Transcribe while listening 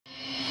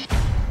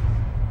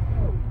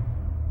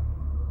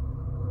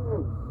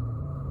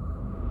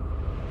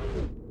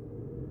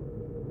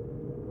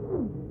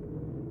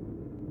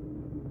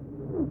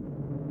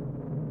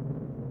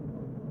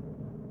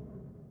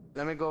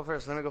let me go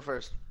first. Let me go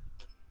first.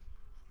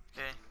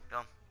 Okay,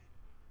 go.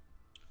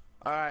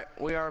 All right,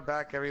 we are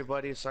back,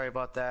 everybody. Sorry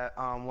about that.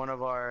 One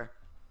of our,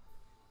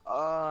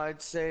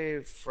 I'd say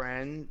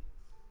friend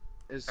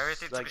is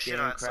Everything took a like shit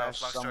on getting itself,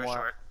 crashed long story somewhat.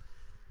 short.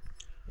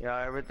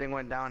 Yeah, everything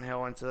went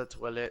downhill into the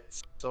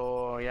toilet.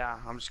 So yeah,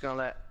 I'm just gonna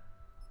let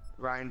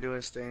Ryan do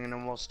his thing, and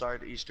then we'll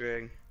start the Easter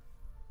egg.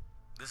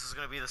 This is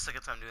gonna be the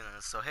second time doing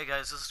this. So hey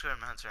guys, this is Square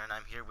Hunter, and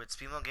I'm here with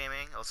Female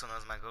Gaming, also known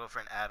as my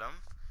girlfriend Adam.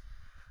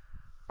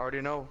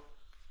 Already know.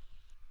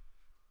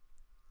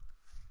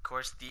 Of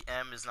course, the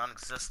M is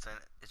non-existent.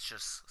 It's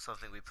just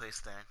something we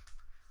placed there.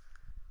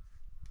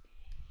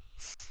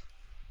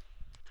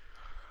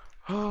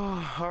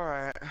 Oh, all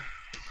right.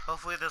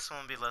 Hopefully this one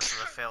will be less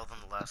of a fail than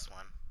the last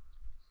one.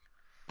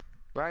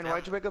 Ryan,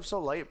 why'd you wake up so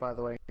late, by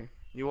the way?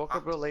 You woke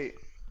up real late.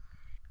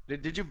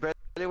 Did you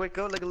barely wake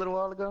up like a little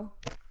while ago?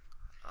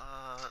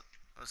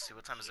 Let's see,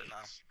 what time is it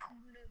now?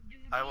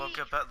 I woke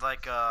up at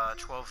like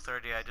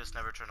 12:30. I just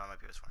never turned on my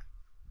PS4.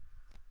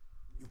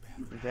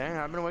 Dang,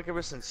 I've been awake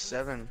ever since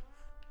 7.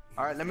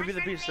 All right, let me be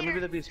the beast. Let me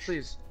be the beast,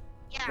 please.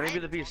 Yeah, let me be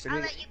the beast.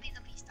 I'll let you be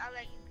the beast. I'll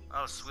let you be.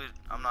 Oh sweet,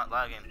 I'm not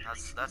lagging.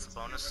 That's a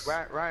bonus.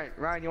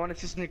 Ryan, you want to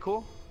see something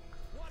cool?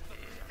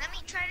 Let me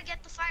try to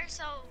get the fire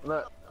so.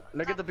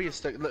 Look at the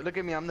beast. Look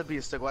at me. I'm the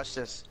beast. Watch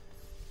this.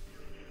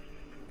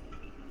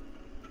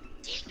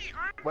 Dang it,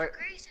 armor, Wait,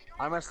 Grace,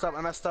 I messed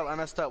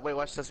up. Wait,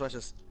 watch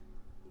this.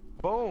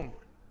 Boom.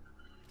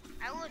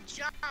 I will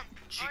jump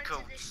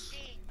onto this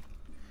thing.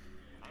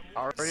 I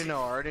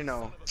already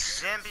know.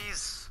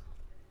 Zambies.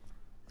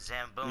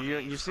 Zamboni.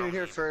 You see it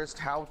here first.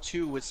 How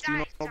to with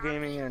Female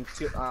Gaming and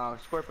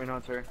Scorpion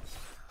Hunter.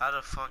 How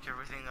to fuck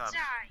everything up. Die.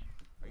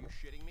 Are you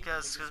shitting me?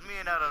 Because me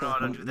and Adam know how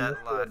to do that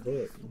a lot.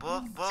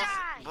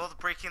 Both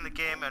breaking the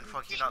game and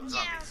fucking up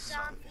zombies. So.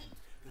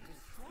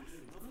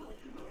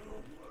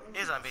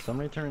 Hey zombie.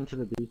 Somebody turn into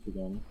the beast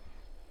again.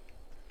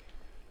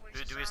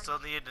 Do we still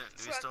need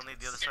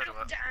the other side of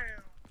it?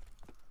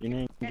 You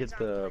need to get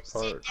the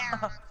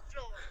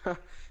part.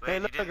 Hey,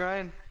 look,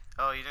 Ryan.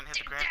 Oh, you didn't hit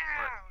the ground?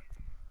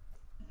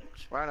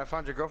 What? Ryan, I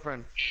found your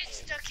girlfriend.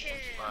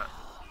 What?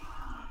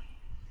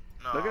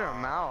 No. Look at her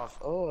mouth.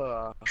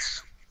 Oh.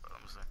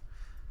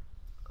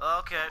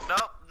 Okay.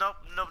 Nope. No.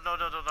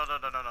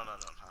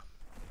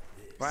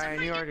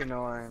 Ryan, you already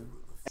know, Ryan.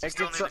 We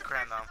still need the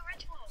crane though.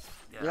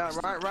 Yeah,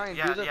 Ryan, Ryan. Ryan.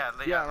 Let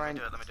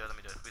me do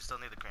it. We still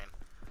need the crane.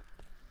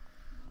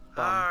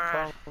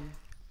 Alright.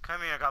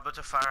 Come here, goblet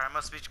of fire. I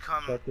must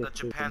become the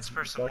Japan's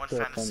person, one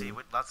fantasy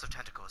with lots of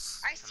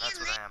tentacles. I And see that's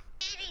what I am.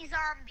 lady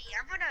zombie.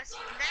 I'm gonna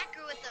smack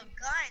her with a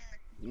gun.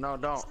 No,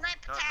 don't.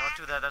 Snipe Don't attack.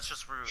 do that. That's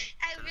just rude.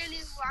 I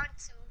really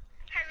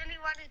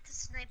wanted to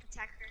snipe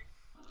attack her.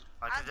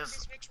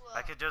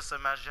 I could just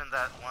imagine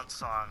that one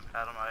song,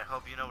 Adam. I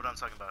hope you know what I'm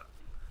talking about.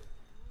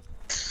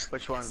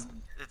 Which one?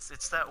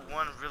 It's that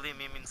one really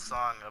memeing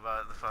song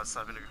about the first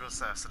 7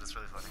 degrees acid. It's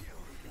really funny.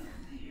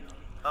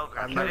 Oh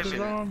crap! I didn't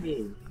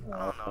mean it. I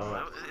don't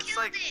know. It's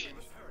like.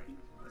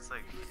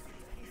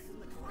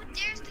 Who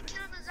dares to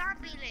kill the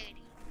zombie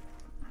lady?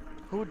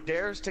 Who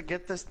dares to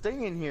get this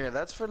thing in here?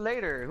 That's for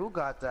later. Who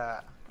got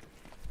that?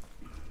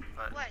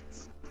 What?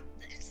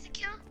 The insta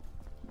kill?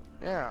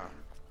 Yeah.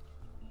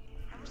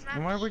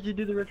 And why would you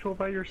do the ritual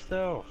by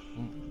yourself?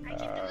 I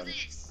can do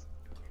this.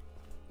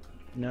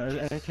 No,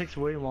 and it takes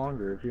way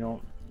longer if you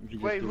don't. If you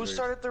just Wait, do who it.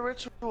 started the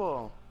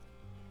ritual?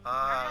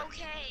 I'm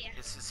okay.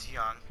 It's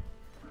Young.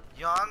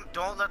 Young,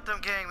 don't let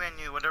them gangbang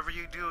you. Whatever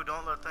you do,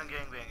 don't let them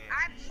gangbang you.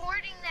 I'm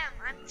boarding them.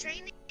 I'm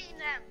training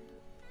them.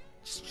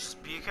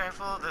 Just be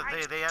careful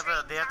that they have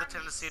the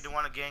tendency to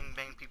want to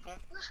gangbang people.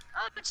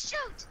 Oh,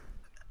 shoot!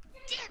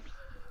 Damn it!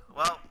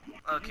 Well,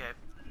 okay.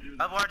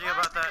 I warned you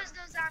about that. Because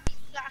those zombies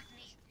blocked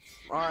me.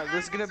 Alright,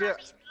 this is gonna be a.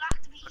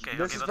 Okay,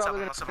 This is let's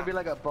probably have gonna be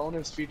like a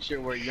bonus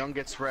feature where Young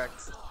gets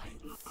wrecked.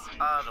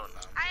 I don't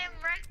know. I am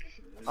wrecked.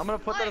 I'm gonna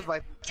put that as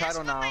my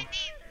title now.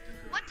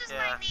 What does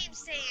my name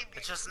say?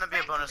 It's just gonna be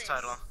a bonus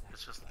title.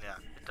 It's just, yeah,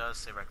 it does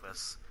say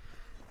reckless.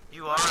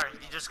 You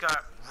just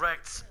got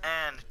wrecked,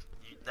 and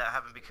that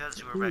happened because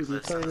you were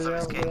reckless. And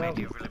somebody's gangbanged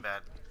you really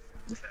bad.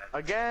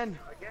 Again.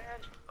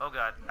 Oh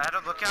god.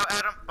 Adam, look out,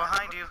 Adam,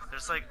 behind you.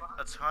 There's like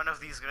a ton of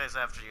these guys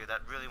after you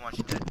that really want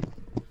you dead.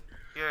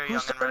 Here, Who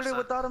Young and started it Marissa.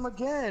 without him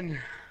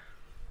again?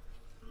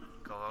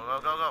 Go.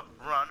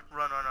 Run.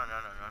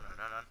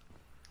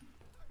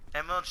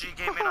 MLG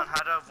gaming on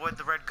how to avoid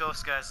the red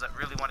ghost guys that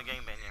really want to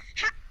gangbang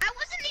you. I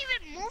wasn't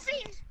even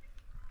moving.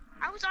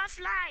 I was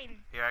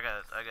offline. Here, I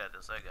got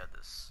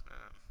this.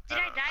 Did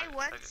I die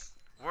once?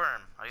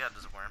 Worm. I got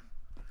this worm.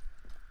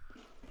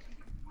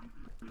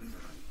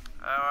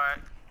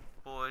 Alright,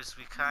 boys,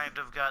 we kind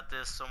of got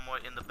this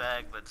somewhat in the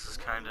bag, but this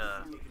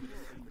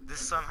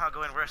is somehow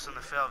going worse than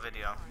the fail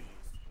video.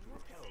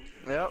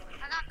 Yep.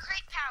 I got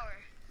crate power.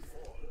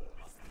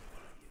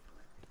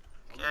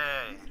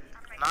 Okay.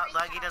 Not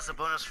lagging as a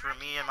bonus for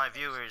me and my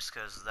viewers,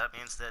 because that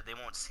means that they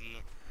won't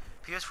see.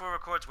 PS4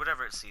 records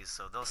whatever it sees,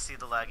 so they'll see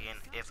the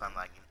lagging if I'm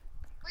lagging.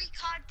 3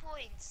 COD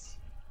points.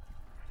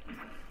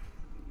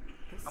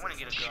 I'm gonna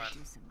get a gun.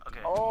 Okay.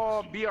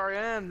 Oh,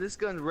 BRM, this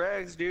gun's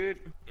regs, dude.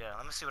 Yeah,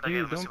 let me see what I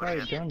get. Let me see don't what I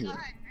buy a get. gun yet.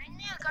 I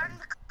need a gun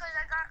because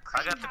I got I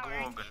crane got the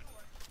power. Gorgon.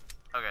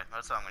 Okay,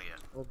 that's all I'm gonna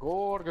get. The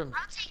Gorgon.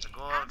 I'll take The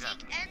I'll Gorgon.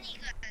 take any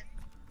gun.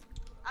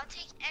 I'll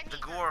take any The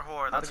gun. Gore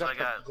Whore, that's what I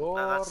got. That's the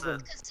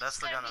Gorgon. that's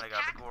the gun that I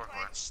got, the Gore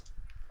Whore.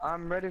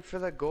 I'm ready for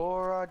the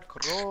Gorod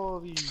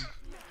Krovi.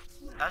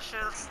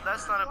 Actually,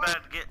 that's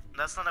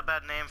not a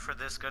bad name for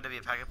this gun to be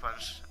a pack a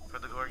punch. For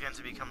the Gorgon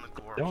to become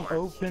the Gore Don't Whore.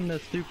 open the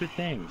stupid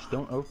things.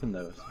 Don't open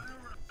those.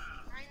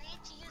 I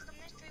need to use the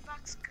mystery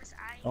box because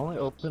I Only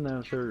open them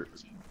if they're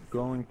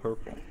glowing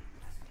purple.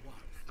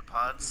 The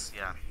pods,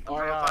 yeah. The Oh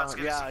purple pods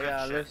give you some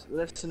yeah. good shit.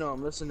 Listen to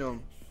him. Listen to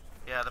him.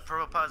 Yeah, the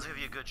purple pods give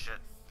you good shit.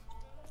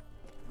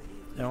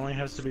 It only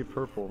has to be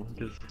purple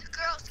because the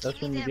girls that's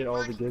give when me you that get all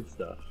money. the good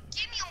stuff.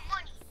 Give me your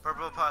money.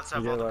 Purple pods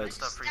have You all get, the like- good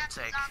stuff for you to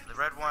take. The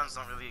red ones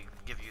don't really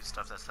give you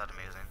stuff that's that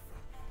amazing.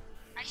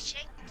 I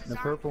shake The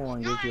purple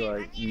one gives you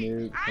like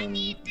nukes I and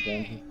need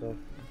guns and stuff.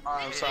 Oh,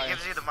 I'm It sorry.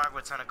 gives you the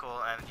Margwood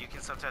tentacle, and you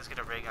can sometimes get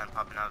a ray gun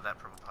popping out of that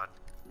purple pod.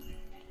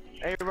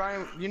 Hey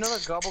Ryan, you know the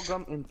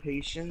Gobblegum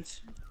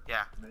Impatience?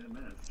 Yeah.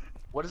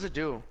 What does it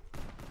do?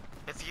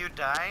 If you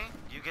die,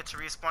 you get to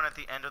respawn at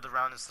the end of the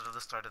round instead of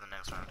the start of the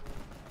next round.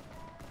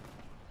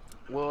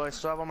 Will I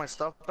still have all my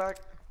stuff back?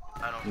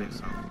 I don't think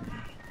so.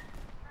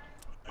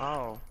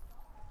 Oh.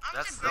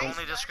 That's the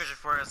only description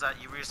for it, is that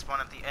you respawn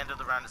at the end of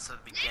the round instead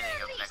of the beginning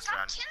of the next stop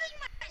round. killing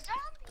my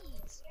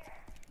zombies.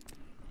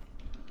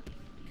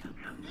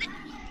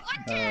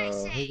 What did I Who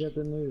say? got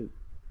the nuke?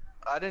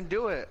 I didn't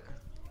do it.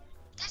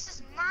 This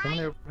is Somebody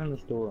mine. open the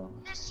store.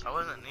 This I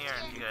wasn't near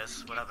you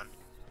guys. What happened?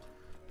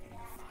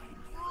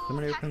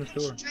 Somebody open the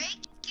store. Draken.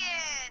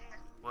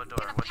 What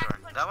door? What door?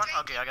 That one?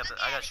 Okay, I got you.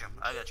 I got you.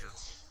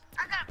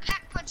 I got a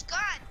pack punch gun.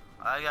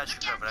 I got you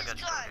covered. I got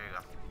you covered. Here you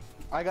go.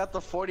 I got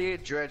the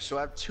 48 dredge, so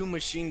I have 2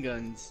 machine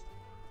guns.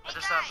 I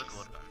just have the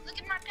gold gun. Look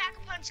at my pack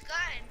punch gun.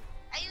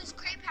 I use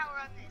crate power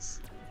on this.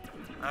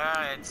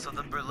 Alright, so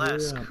the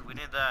burlesque. Yeah. We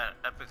need that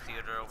epic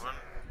theater open.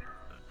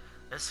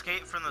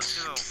 Escape from the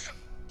tomb.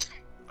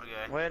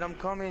 Okay. Wait, I'm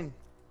coming.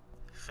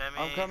 Femi.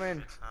 I'm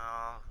coming.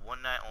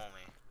 One night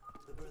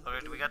only.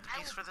 Okay, do we got the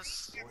keys for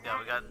this? Yeah,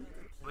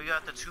 we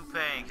got the toupee,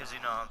 because you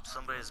know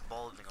somebody's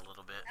balding a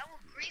little bit. I will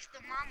grief the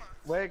mama.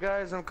 Wait,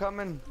 guys, I'm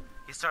coming.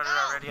 He started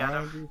already, Why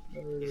Adam.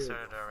 would you He start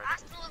it? started already.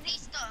 Hasta la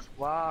vista.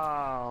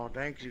 Wow,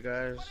 thank you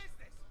guys.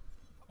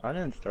 I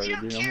didn't start We it,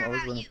 don't dude. care I'm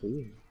always about waiting for you.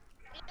 We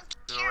don't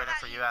We care were waiting about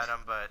for you, Adam,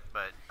 but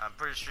I'm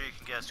pretty sure you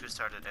can guess who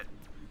started it.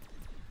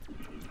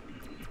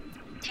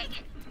 Take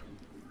it.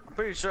 I'm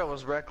pretty sure it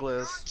was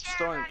reckless. I don't care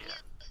Stolen. about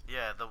you.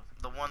 Yeah,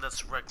 the one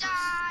that's reckless.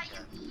 Die, Yeah.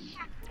 you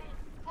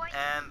boy.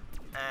 And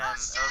Oh,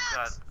 oh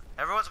god, shucks.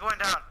 everyone's going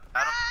down.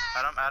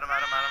 Adam.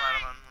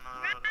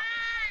 Run.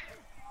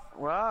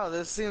 Wow,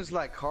 this seems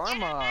like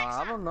karma.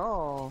 I don't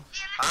know.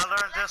 I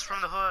learned this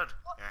from the hood.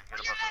 Here, get Put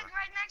up your there. leg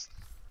right next.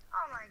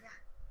 Oh my god.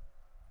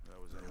 That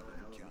was a hell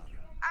of a job.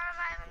 I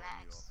don't have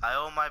legs. I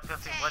owe my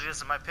pimping. What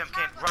is it? My pimp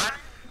can't run.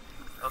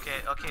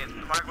 Okay.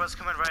 Mark was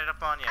coming right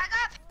up on you. I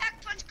got a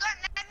pack punch gun.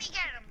 Let me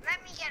get him.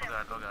 Let me get Oh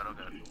him.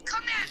 god.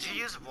 Come at Did me.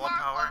 you use wall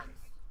power?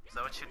 Is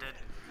that what you did?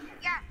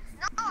 Yeah.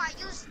 No, I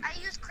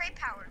use crate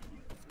power.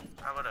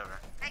 Oh, whatever.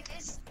 Like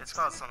it's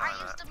called something I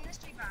like used that. the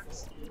mystery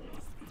box.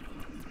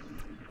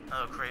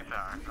 Oh, crate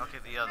power. Okay,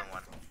 the other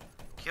one.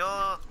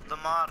 Kill the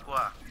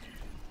Margwa.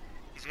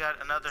 He's got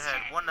another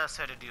head. One less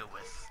head to deal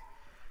with.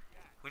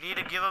 We need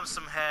to give him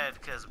some head,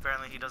 because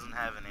apparently he doesn't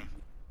have any.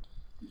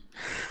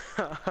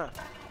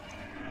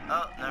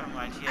 Oh, never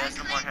mind. He has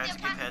no more heads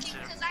to give head to.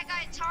 Because I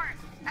got a tart.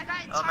 I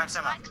got a Oh, tart, max so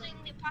ammo. I claimed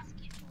the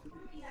apothecary.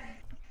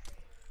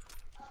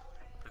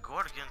 The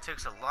Gorgon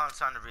takes a long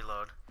time to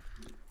reload.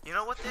 You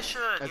know what they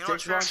should? It You know what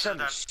takes a long Trevor should time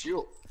have to done?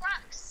 shoot.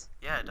 Fox.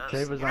 Yeah, it does.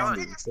 Save a You know what?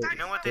 zombie. You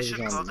know what they Save a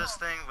should call zombie. this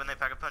thing when they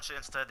pack a punch it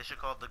instead? They should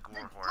call it the Gore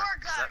Whore. Gore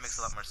 'Cause that guts. makes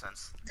a lot more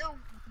sense.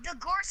 The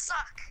gore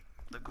suck.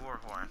 The Gore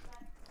Whore.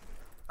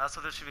 That's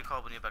what it should be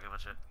called when you pack a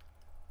punch it.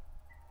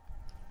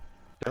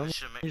 Don't It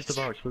should make- use the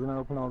box. We're gonna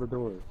open all the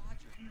doors.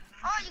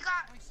 Oh, you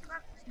got.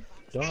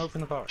 Don't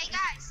open the box. Hey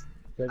guys.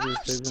 Save Oh,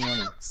 your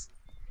money. shucks.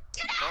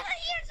 Get out of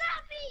here,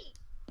 zombie.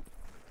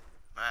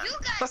 Man. You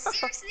guys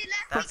seriously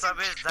left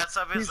me. That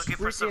zombie's He's looking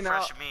for some freaking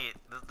fresh out. meat.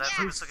 That Yeah.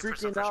 zombie's He's looking for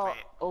some freaking fresh out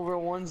meat. over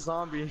one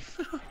zombie.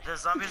 The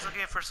zombie's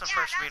looking for some Yeah,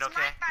 fresh meat, that's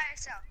okay? my fire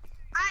cell.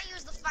 I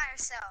use the fire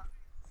cell.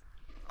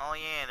 Oh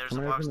yeah, there's I'm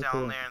a gonna box open the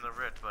down door. there in the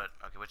ridge, but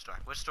okay, which door?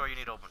 Which door you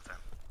need open,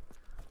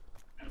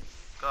 fam?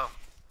 Go.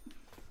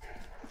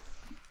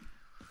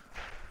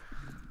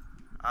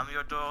 I'm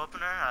your door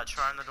opener.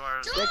 Trying the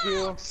door. Dude, Thank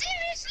you.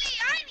 seriously,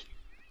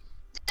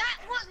 that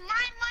was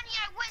my money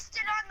I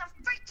wasted on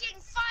the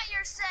freaking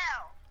fire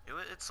cell.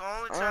 It's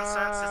only 10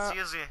 cents.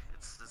 It's easy.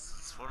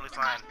 It's totally It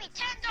fine. cost me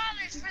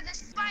 $10 for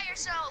this fire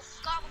cell,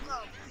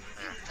 Gobble.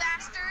 You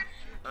bastard.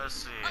 Let's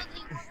see.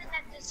 Ugly woman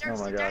that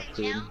deserves Oh my to die gosh, in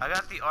dude. hell. I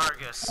got the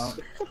Argus. Oh,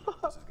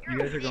 you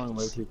guys are going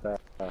way too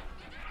fast. Yeah,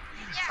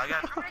 I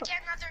got- I'm gonna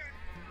get another.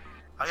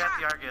 I got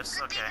the Ah, Argus.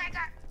 good thing Okay. I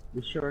got.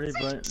 We should already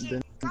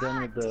been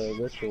done with the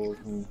rituals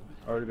and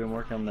already been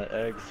working on the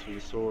eggs for the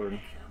sword.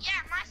 Yeah,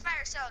 my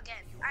fire cell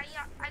again. I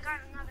got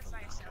another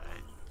fire cell.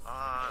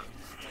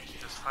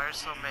 Does fire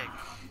cell make?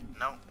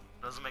 No,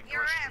 doesn't make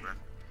torch BRM. burn.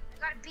 I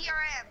got a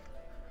BRM.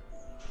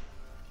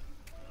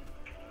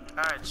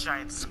 Alright,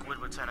 giant squid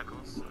with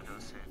tentacles. Look at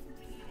this here.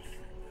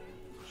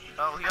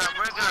 Oh, he got a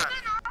ray gun.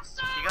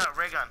 He got a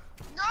ray gun.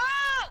 No!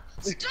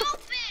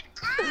 Stupid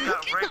girl! He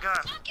got a ray Get the gun.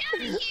 fuck out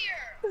of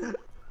here!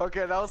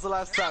 Okay, that was the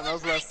last time. That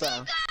was the last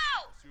time.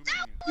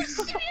 That was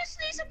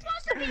seriously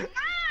supposed to be mine!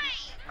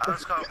 I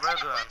was called ray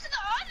gun.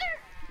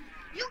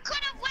 You could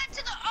have went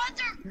to the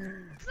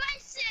other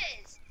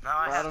places! Now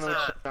I I have don't know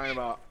what to. you're talking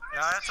about.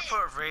 Now I have to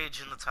put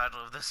rage in the title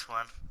of this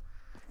one.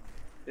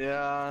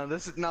 Yeah,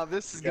 this is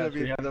Guys, gonna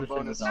we be have the to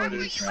bonus finish on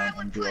footage. this round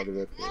and do all the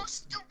rest of it. Most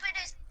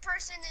stupidest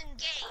person in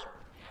game.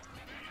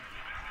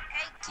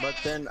 But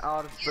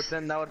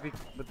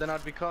then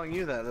I'd be calling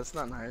you that. That's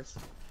not nice.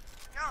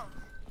 No,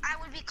 I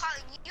would be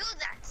calling you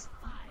that.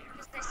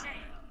 As they say.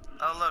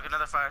 Oh look,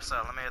 another fire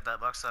cell. Let me hit that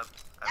box up.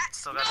 I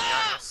still got the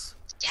audience.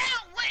 Get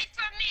away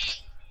from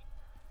me!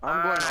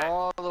 I'm going Alright.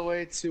 all the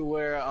way to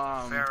where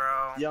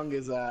Pharaoh. Young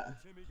is at.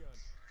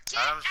 Get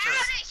Adam's out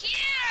just- of here!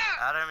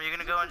 Adam, you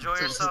gonna go enjoy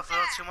yourself a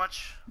little too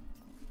much?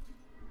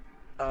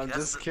 Yes.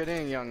 Just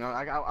kidding, Young.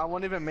 I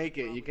won't even make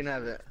it. You can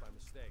have it.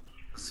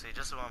 Let's see,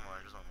 just one more,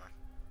 just one more.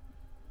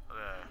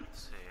 Okay,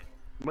 let's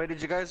see. Wait,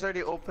 did you guys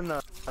already open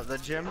the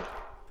gym?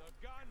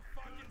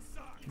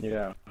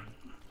 Yeah.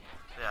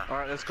 Yeah. All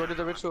right, let's go to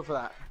the ritual for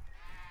that.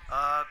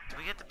 Did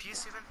we get the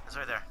piece even? It's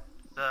right there.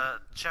 The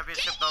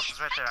championship belt is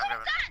right there. I'm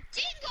grabbing it.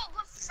 Dingo,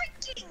 but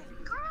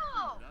freaking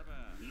girl!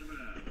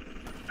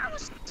 I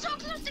was so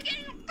close to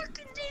getting a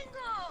freaking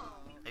dingo!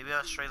 Maybe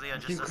Australia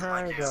just Keep doesn't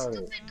crying like you. about it.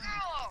 Stupid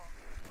girl!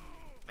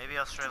 Maybe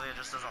Australia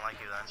just doesn't like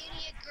you then.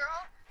 Idiot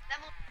girl!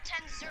 Level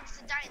 10 deserves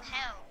to die in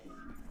hell.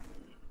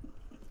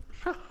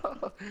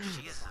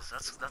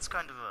 Jesus, that's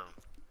kind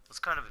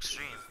of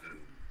extreme.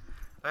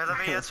 Wait, let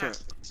me answer.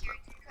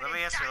 Let me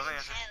answer.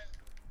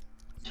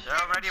 They're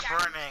already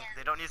burning.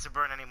 They don't need to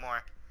burn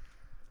anymore.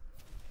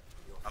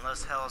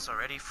 Unless hell is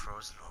already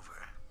frozen over.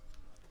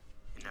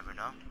 You never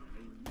know.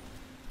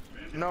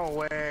 No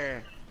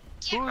way.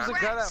 Get Who's the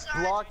wrecked, guy that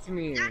son. blocked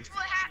me? That's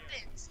what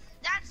happens.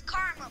 That's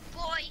karma,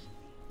 boy.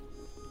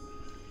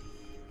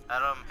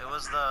 Adam, it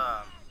was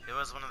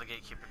one of the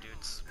gatekeeper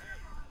dudes.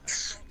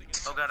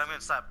 Oh god, I'm gonna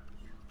stop.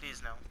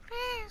 Please no.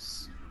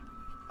 Please.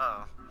 Uh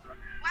oh.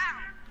 Wow.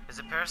 Is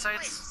it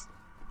parasites?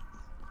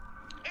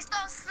 It's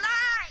those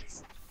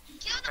flies.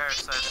 Kill the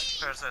bees.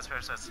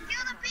 Parasites. Kill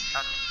the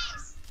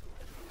bees.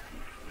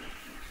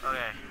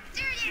 Okay.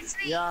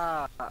 Seriously.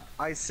 Yeah,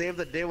 I saved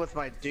the day with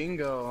my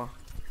dingo.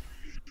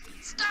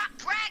 Stop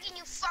bragging,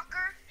 you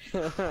fucker.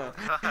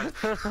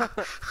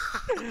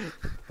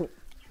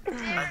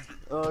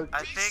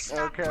 I think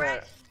Stop okay.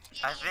 bragging, you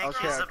I think idiot.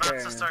 he's about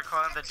okay. to start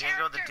calling the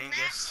dingo the Character dingus.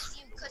 matches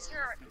you 'cause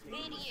you're an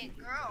idiot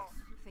girl.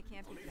 They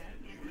can't be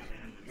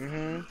that.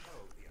 Mhm.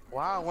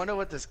 Wow, I wonder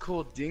what this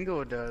cool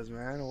dingo does,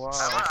 man. Wow.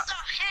 Shut the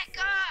heck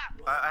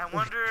up. I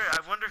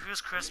wonder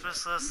whose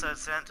Christmas list said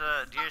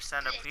Santa, dear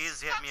Santa,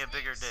 please get me a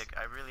bigger dick.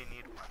 I really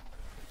need one.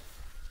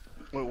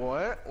 Wait,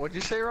 what? What'd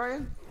you say,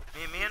 Ryan?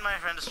 Me and my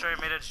friend Destroyer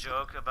made a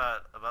joke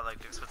about like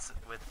dicks with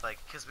like,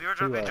 cause we were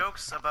dropping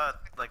jokes about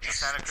like the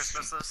Santa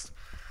Christmas list.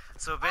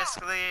 So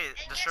basically,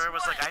 Destroyer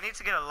was like, I need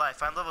to get a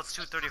life. I'm level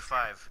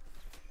 235.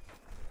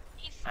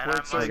 And Wait,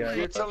 I'm so like,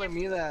 you're telling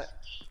me that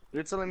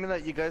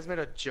you guys made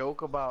a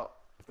joke about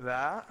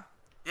that?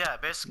 yeah,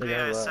 basically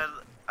Yeah, I what? said,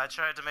 I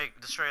tried to make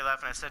Destroyer laugh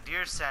and I said,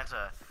 dear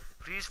Santa,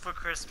 please for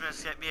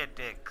Christmas get me a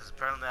dick, cause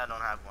apparently I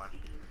don't have one.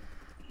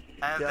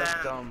 And Yeah, that's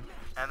then, dumb.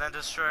 and then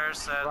Destroyer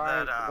said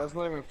Ryan, that that's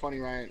not even funny,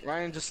 Ryan.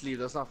 Ryan, just leave.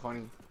 That's not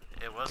funny.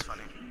 it was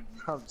funny.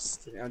 I'm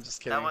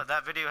just kidding.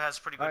 That video has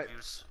pretty good Alright.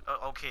 views.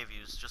 Okay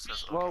views, just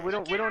as okay. Well, we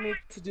don't need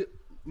to do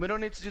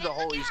the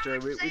whole Easter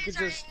egg. We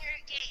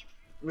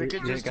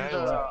could just do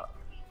the.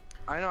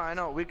 I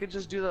know. We could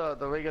just do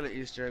the regular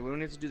Easter egg. We don't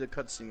need to do the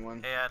cutscene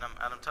one. Hey Adam,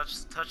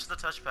 touch the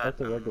touchpad.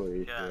 That's a regular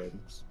Easter Yeah. egg.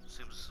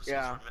 Seems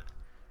Yeah.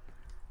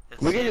 it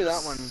We can do seems-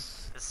 that one.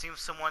 It seems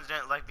someone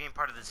didn't like being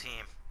part of the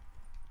team.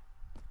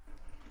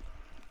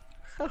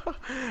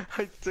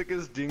 I took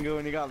his dingo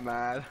and he got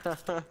mad.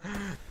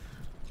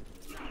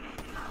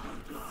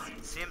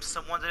 It seems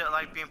someone didn't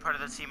like being part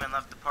of the team and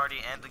left the party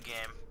and the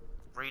game.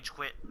 Rage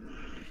quit.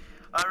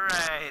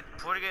 Alright,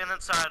 putting it in the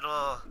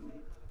title.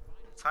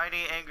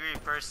 Tiny angry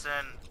person,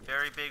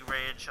 very big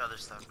rage, other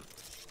stuff.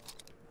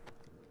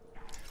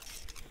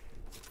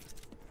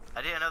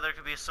 I didn't know there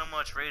could be so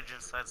much rage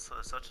inside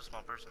such a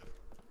small person.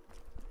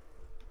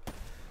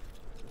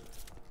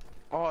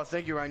 Oh,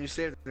 thank you, Ryan. You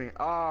saved me.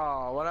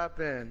 Oh, what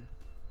happened?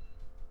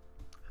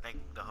 I think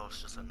the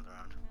host just ended the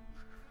round.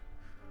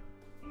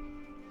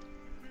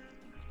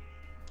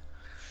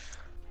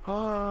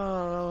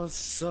 Oh, that was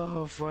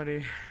so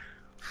funny.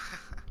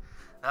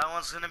 That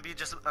one's gonna be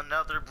just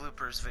another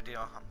bloopers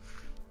video.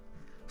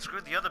 Screw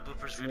the other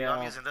bloopers video, I'm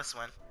Yeah. using this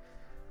one.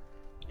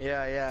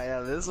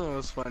 Yeah. This one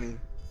was funny.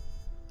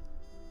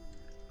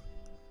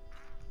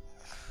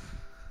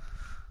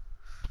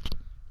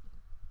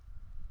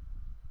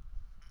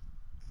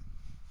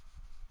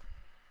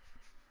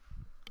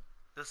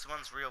 This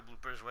one's real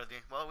bloopers worthy.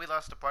 Well, we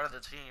lost a part of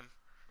the team.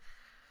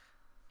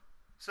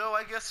 So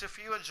I guess if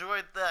you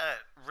enjoyed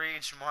that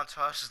rage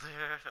montage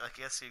there, I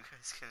guess you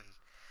guys can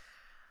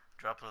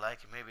drop a like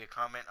and maybe a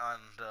comment on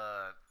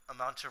the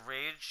amount of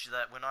rage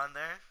that went on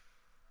there.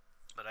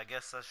 But I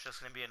guess that's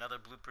just going to be another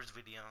bloopers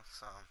video,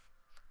 so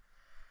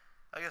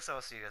I guess I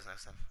will see you guys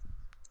next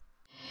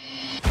time.